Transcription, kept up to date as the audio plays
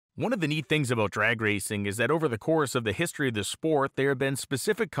One of the neat things about drag racing is that over the course of the history of the sport, there have been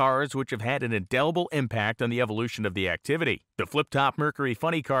specific cars which have had an indelible impact on the evolution of the activity. The flip-top Mercury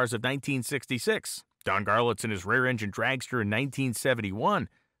funny cars of 1966, Don Garlits in his rear-engine dragster in 1971,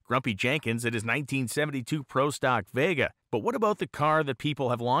 Grumpy Jenkins in his 1972 Pro Stock Vega. But what about the car that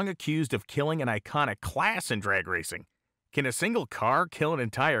people have long accused of killing an iconic class in drag racing? Can a single car kill an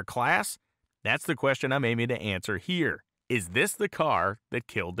entire class? That's the question I'm aiming to answer here. Is this the car that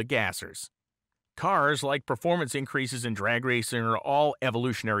killed the gassers? Cars, like performance increases in drag racing, are all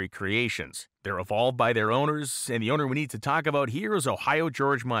evolutionary creations. They're evolved by their owners, and the owner we need to talk about here is Ohio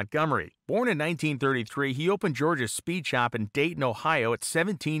George Montgomery. Born in 1933, he opened George's Speed Shop in Dayton, Ohio at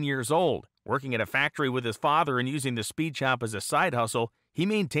 17 years old. Working at a factory with his father and using the speed shop as a side hustle, he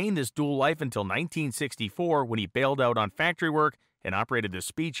maintained this dual life until 1964 when he bailed out on factory work and operated the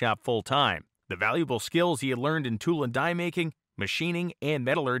speed shop full-time. The valuable skills he had learned in tool and die making, machining, and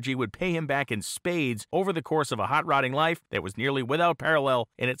metallurgy would pay him back in spades over the course of a hot rodding life that was nearly without parallel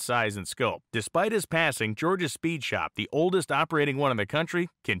in its size and scope. Despite his passing, George's Speed Shop, the oldest operating one in the country,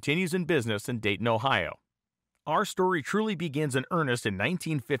 continues in business in Dayton, Ohio. Our story truly begins in earnest in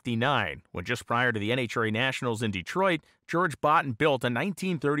 1959, when just prior to the NHRA Nationals in Detroit, George bought and built a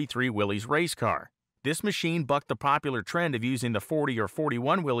 1933 Willys race car. This machine bucked the popular trend of using the 40 or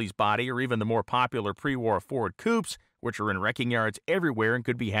 41 Willys body or even the more popular pre-war Ford coupes, which are in wrecking yards everywhere and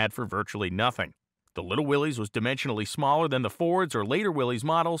could be had for virtually nothing. The little Willys was dimensionally smaller than the Fords or later Willys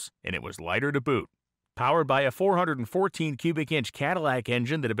models, and it was lighter to boot. Powered by a 414 cubic inch Cadillac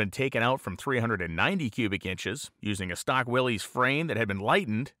engine that had been taken out from 390 cubic inches, using a stock Willys frame that had been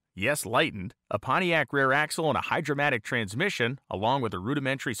lightened, yes, lightened, a Pontiac rear axle and a hydromatic transmission, along with the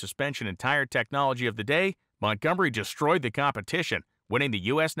rudimentary suspension and tire technology of the day, Montgomery destroyed the competition, winning the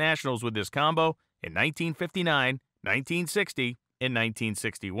U.S. Nationals with this combo in 1959, 1960, and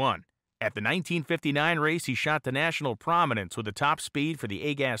 1961. At the 1959 race, he shot to national prominence with the top speed for the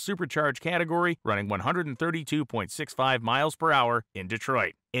A-Gas Supercharged category, running 132.65 miles per hour in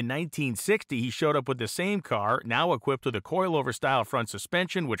Detroit. In 1960, he showed up with the same car, now equipped with a coilover-style front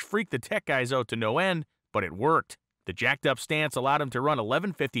suspension, which freaked the tech guys out to no end, but it worked. The jacked-up stance allowed him to run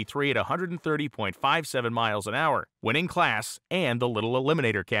 1153 at 130.57 miles an hour, winning class and the Little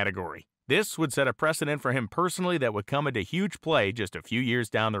Eliminator category. This would set a precedent for him personally that would come into huge play just a few years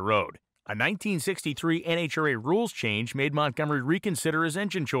down the road. A 1963 NHRA rules change made Montgomery reconsider his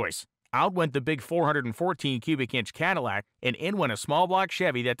engine choice. Out went the big 414 cubic inch Cadillac, and in went a small block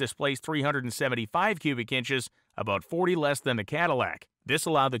Chevy that displaced 375 cubic inches, about 40 less than the Cadillac. This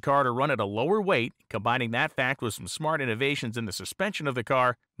allowed the car to run at a lower weight. Combining that fact with some smart innovations in the suspension of the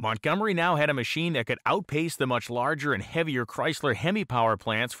car, Montgomery now had a machine that could outpace the much larger and heavier Chrysler Hemi power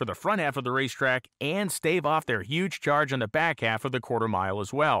plants for the front half of the racetrack and stave off their huge charge on the back half of the quarter mile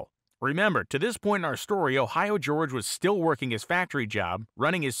as well. Remember, to this point in our story, Ohio George was still working his factory job,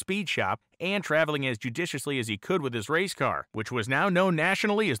 running his speed shop, and traveling as judiciously as he could with his race car, which was now known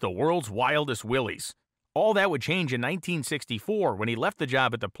nationally as the world's wildest Willys. All that would change in 1964 when he left the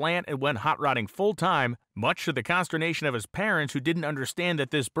job at the plant and went hot rodding full-time, much to the consternation of his parents who didn't understand that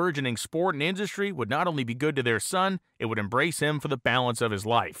this burgeoning sport and industry would not only be good to their son, it would embrace him for the balance of his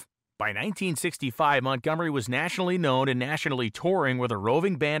life. By 1965, Montgomery was nationally known and nationally touring with a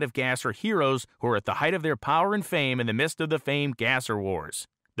roving band of gasser heroes who were at the height of their power and fame in the midst of the famed gasser wars.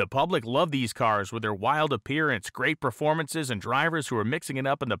 The public loved these cars with their wild appearance, great performances, and drivers who were mixing it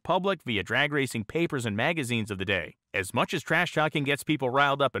up in the public via drag racing papers and magazines of the day. As much as trash talking gets people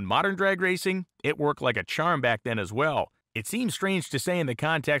riled up in modern drag racing, it worked like a charm back then as well. It seems strange to say in the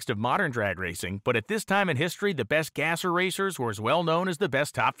context of modern drag racing, but at this time in history, the best gasser racers were as well known as the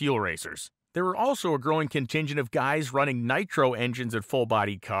best top fuel racers. There were also a growing contingent of guys running nitro engines at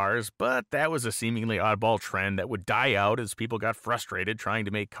full-bodied cars, but that was a seemingly oddball trend that would die out as people got frustrated trying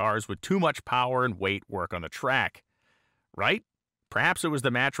to make cars with too much power and weight work on the track. Right? Perhaps it was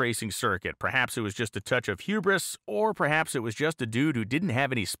the match racing circuit, perhaps it was just a touch of hubris, or perhaps it was just a dude who didn't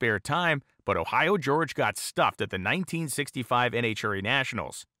have any spare time, but Ohio George got stuffed at the 1965 NHRA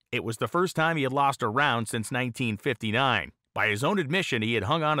Nationals. It was the first time he had lost a round since 1959. By his own admission, he had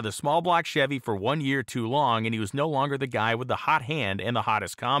hung on to the small block Chevy for 1 year too long, and he was no longer the guy with the hot hand and the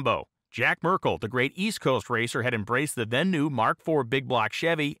hottest combo. Jack Merkel, the great East Coast racer, had embraced the then-new Mark IV big block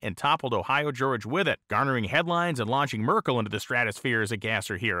Chevy and toppled Ohio George with it, garnering headlines and launching Merkel into the stratosphere as a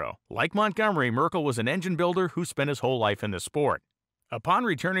gasser hero. Like Montgomery, Merkel was an engine builder who spent his whole life in the sport. Upon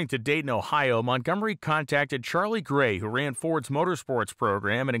returning to Dayton, Ohio, Montgomery contacted Charlie Gray, who ran Ford's motorsports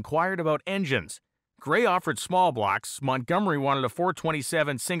program, and inquired about engines. Gray offered small blocks, Montgomery wanted a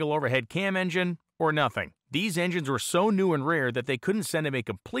 427 single overhead cam engine, or nothing. These engines were so new and rare that they couldn't send him a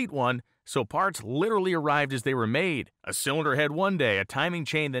complete one, so parts literally arrived as they were made. A cylinder head one day, a timing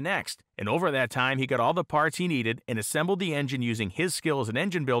chain the next, and over that time he got all the parts he needed and assembled the engine using his skill as an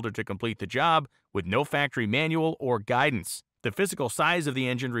engine builder to complete the job with no factory manual or guidance. The physical size of the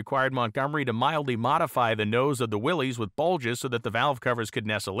engine required Montgomery to mildly modify the nose of the Willys with bulges so that the valve covers could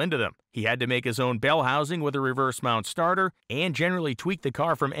nestle into them. He had to make his own bell housing with a reverse mount starter and generally tweak the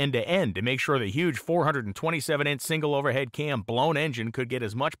car from end to end to make sure the huge 427-inch single overhead cam blown engine could get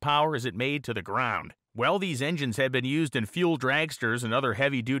as much power as it made to the ground. Well, these engines had been used in fuel dragsters and other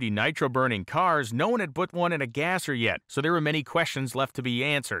heavy-duty nitro-burning cars. No one had put one in a gasser yet, so there were many questions left to be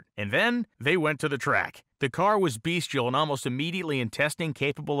answered. And then they went to the track. The car was bestial and almost immediately in testing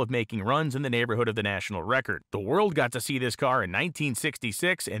capable of making runs in the neighborhood of the national record. The world got to see this car in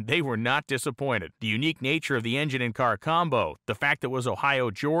 1966, and they were not disappointed. The unique nature of the engine and car combo, the fact that it was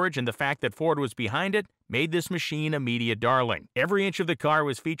Ohio George, and the fact that Ford was behind it, made this machine a media darling. Every inch of the car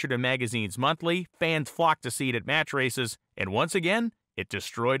was featured in magazines monthly, fans flocked to see it at match races, and once again, it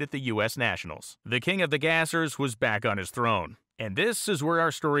destroyed at the U.S. Nationals. The king of the gassers was back on his throne. And this is where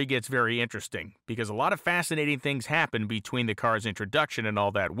our story gets very interesting, because a lot of fascinating things happened between the car's introduction and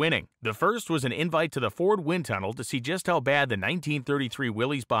all that winning. The first was an invite to the Ford wind tunnel to see just how bad the 1933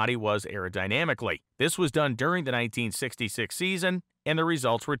 Willys body was aerodynamically. This was done during the 1966 season, and the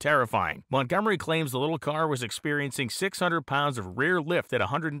results were terrifying. Montgomery claims the little car was experiencing 600 pounds of rear lift at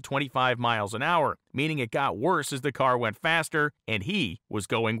 125 miles an hour, meaning it got worse as the car went faster, and he was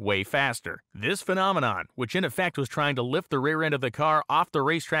going way faster. This phenomenon, which in effect was trying to lift the rear end of the car off the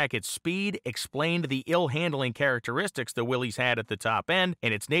racetrack at speed, explained the ill-handling characteristics the Willys had at the top end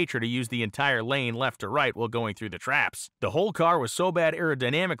and its nature to use the entire lane left to right while going through the traps. The whole car was so bad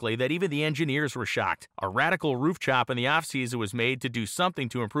aerodynamically that even the engineers were shocked. A radical roof chop in the off-season was made to do something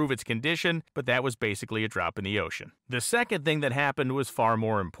to improve its condition, but that was basically a drop in the ocean. The second thing that happened was far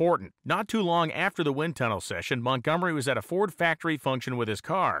more important. Not too long after the wind tunnel session, Montgomery was at a Ford factory function with his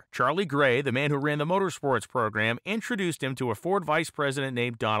car. Charlie Gray, the man who ran the motorsports program, introduced him to a Ford vice president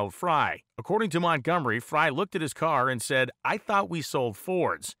named Donald Fry. According to Montgomery, Fry looked at his car and said, "I thought we sold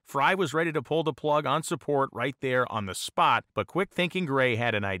Fords." Fry was ready to pull the plug on support right there on the spot, but quick-thinking Gray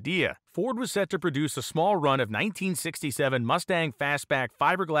had an idea. Ford was set to produce a small run of 1967 Mustang fastback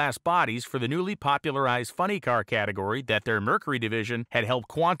fiberglass bodies for the newly popularized funny car category that their Mercury division had helped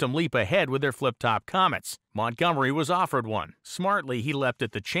quantum leap ahead with their flip-top Comets. Montgomery was offered one. Smartly, he leapt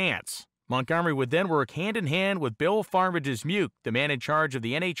at the chance. Montgomery would then work hand-in-hand with Bill Farmer-Dismuke, the man in charge of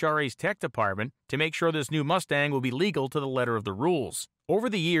the NHRA's tech department, to make sure this new Mustang would be legal to the letter of the rules. Over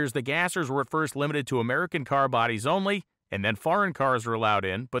the years, the gassers were at first limited to American car bodies only, and then foreign cars were allowed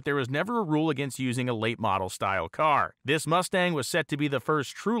in, but there was never a rule against using a late-model style car. This Mustang was set to be the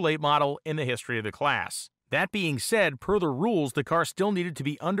first true late model in the history of the class. That being said, per the rules, the car still needed to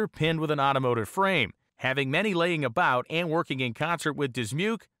be underpinned with an automotive frame. Having many laying about and working in concert with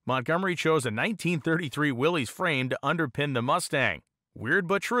Dismuke, Montgomery chose a 1933 Willys frame to underpin the Mustang. Weird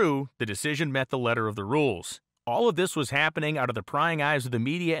but true, the decision met the letter of the rules. All of this was happening out of the prying eyes of the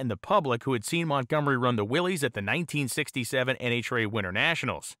media and the public who had seen Montgomery run the Willys at the 1967 NHRA Winter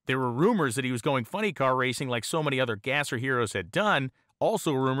Nationals. There were rumors that he was going funny car racing like so many other gasser heroes had done,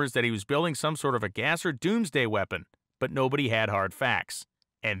 also rumors that he was building some sort of a gasser doomsday weapon, but nobody had hard facts.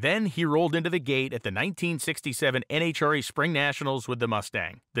 And then he rolled into the gate at the 1967 NHRA Spring Nationals with the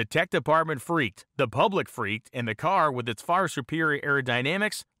Mustang. The tech department freaked, the public freaked, and the car, with its far superior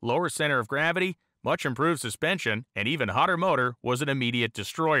aerodynamics, lower center of gravity, much improved suspension, and even hotter motor, was an immediate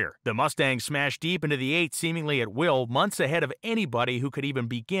destroyer. The Mustang smashed deep into the 8 seemingly at will, months ahead of anybody who could even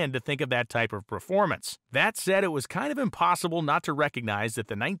begin to think of that type of performance. That said, it was kind of impossible not to recognize that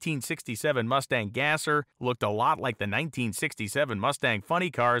the 1967 Mustang gasser looked a lot like the 1967 Mustang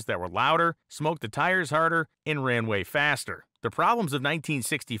funny cars that were louder, smoked the tires harder, and ran way faster. The problems of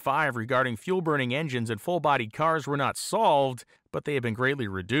 1965 regarding fuel-burning engines and full-bodied cars were not solved, but they had been greatly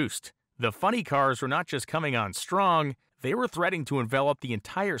reduced. The funny cars were not just coming on strong, they were threatening to envelop the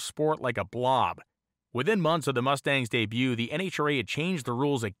entire sport like a blob. Within months of the Mustang's debut, the NHRA had changed the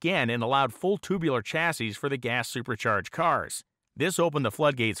rules again and allowed full tubular chassis for the gas supercharged cars. This opened the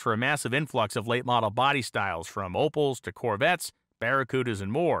floodgates for a massive influx of late-model body styles, from Opals to Corvettes, Barracudas,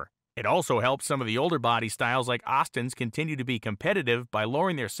 and more. It also helped some of the older body styles like Austins continue to be competitive by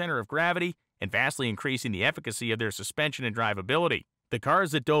lowering their center of gravity and vastly increasing the efficacy of their suspension and drivability. The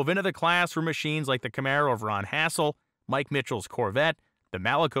cars that dove into the class were machines like the Camaro of Ron Hassel, Mike Mitchell's Corvette, the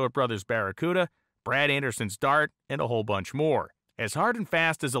Malco brothers' Barracuda, Brad Anderson's Dart, and a whole bunch more. As hard and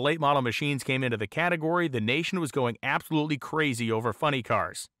fast as the late-model machines came into the category, the nation was going absolutely crazy over funny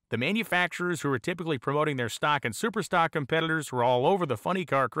cars. The manufacturers who were typically promoting their stock and superstock competitors were all over the funny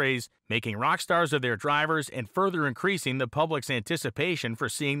car craze, making rock stars of their drivers and further increasing the public's anticipation for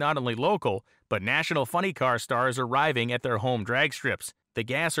seeing not only local, but national funny car stars arriving at their home drag strips. The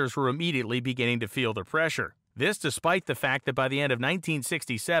gassers were immediately beginning to feel the pressure. This despite the fact that by the end of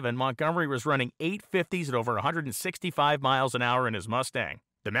 1967, Montgomery was running 850s at over 165 miles an hour in his Mustang.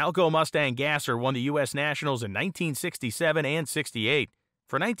 The Malco Mustang gasser won the U.S. Nationals in 1967 and 68.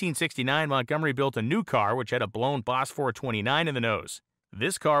 For 1969, Montgomery built a new car which had a blown Boss 429 in the nose.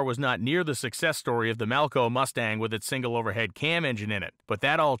 This car was not near the success story of the Malco Mustang with its single overhead cam engine in it, but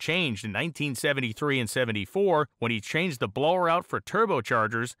that all changed in 1973 and 74 when he changed the blower out for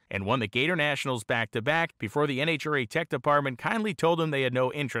turbochargers and won the Gator Nationals back-to-back before the NHRA Tech Department kindly told him they had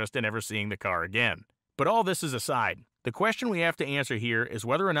no interest in ever seeing the car again. But all this is aside. The question we have to answer here is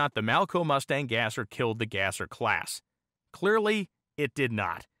whether or not the Malco Mustang gasser killed the gasser class. Clearly, it did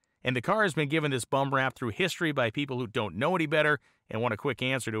not. And the car has been given this bum rap through history by people who don't know any better and want a quick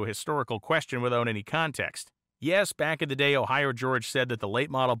answer to a historical question without any context. Yes, back in the day, Ohio George said that the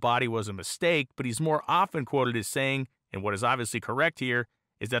late model body was a mistake, but he's more often quoted as saying, and what is obviously correct here,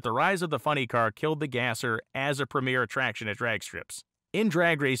 is that the rise of the funny car killed the gasser as a premier attraction at drag strips. In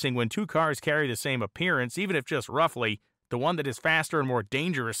drag racing, when two cars carry the same appearance, even if just roughly, the one that is faster and more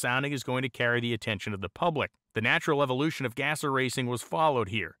dangerous sounding is going to carry the attention of the public. The natural evolution of gasser racing was followed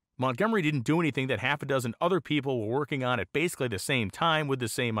here. Montgomery didn't do anything that half a dozen other people were working on at basically the same time with the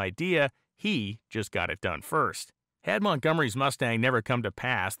same idea. He just got it done first. Had Montgomery's Mustang never come to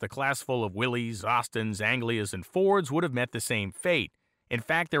pass, the class full of Willys, Austins, Anglias, and Fords would have met the same fate. In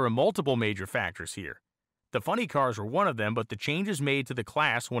fact, there were multiple major factors here. The funny cars were one of them, but the changes made to the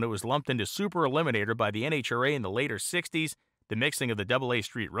class when it was lumped into Super Eliminator by the NHRA in the later 60s, the mixing of the AA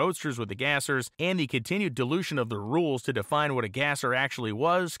Street Roadsters with the gassers, and the continued dilution of the rules to define what a gasser actually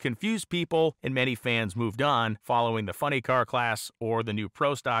was confused people, and many fans moved on, following the funny car class or the new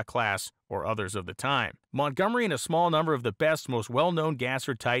Pro Stock class or others of the time. Montgomery and a small number of the best, most well-known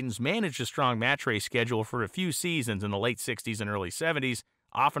gasser titans managed a strong match race schedule for a few seasons in the late 60s and early 70s,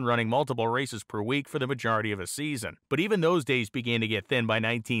 often running multiple races per week for the majority of a season. But even those days began to get thin by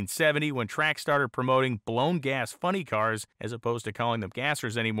 1970 when tracks started promoting blown gas funny cars as opposed to calling them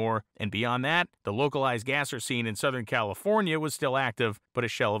gassers anymore, and beyond that, the localized gasser scene in Southern California was still active, but a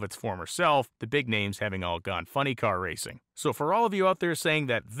shell of its former self, the big names having all gone funny car racing. So for all of you out there saying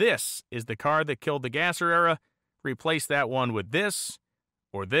that this is the car that killed the gasser era, replace that one with this,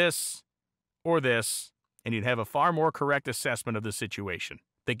 or this, or this, and you'd have a far more correct assessment of the situation.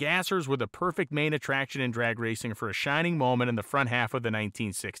 The gassers were the perfect main attraction in drag racing for a shining moment in the front half of the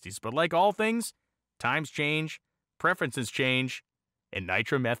 1960s. But like all things, times change, preferences change, and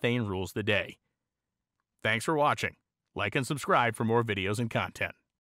nitromethane rules the day. Thanks for watching. Like and subscribe for more videos and content.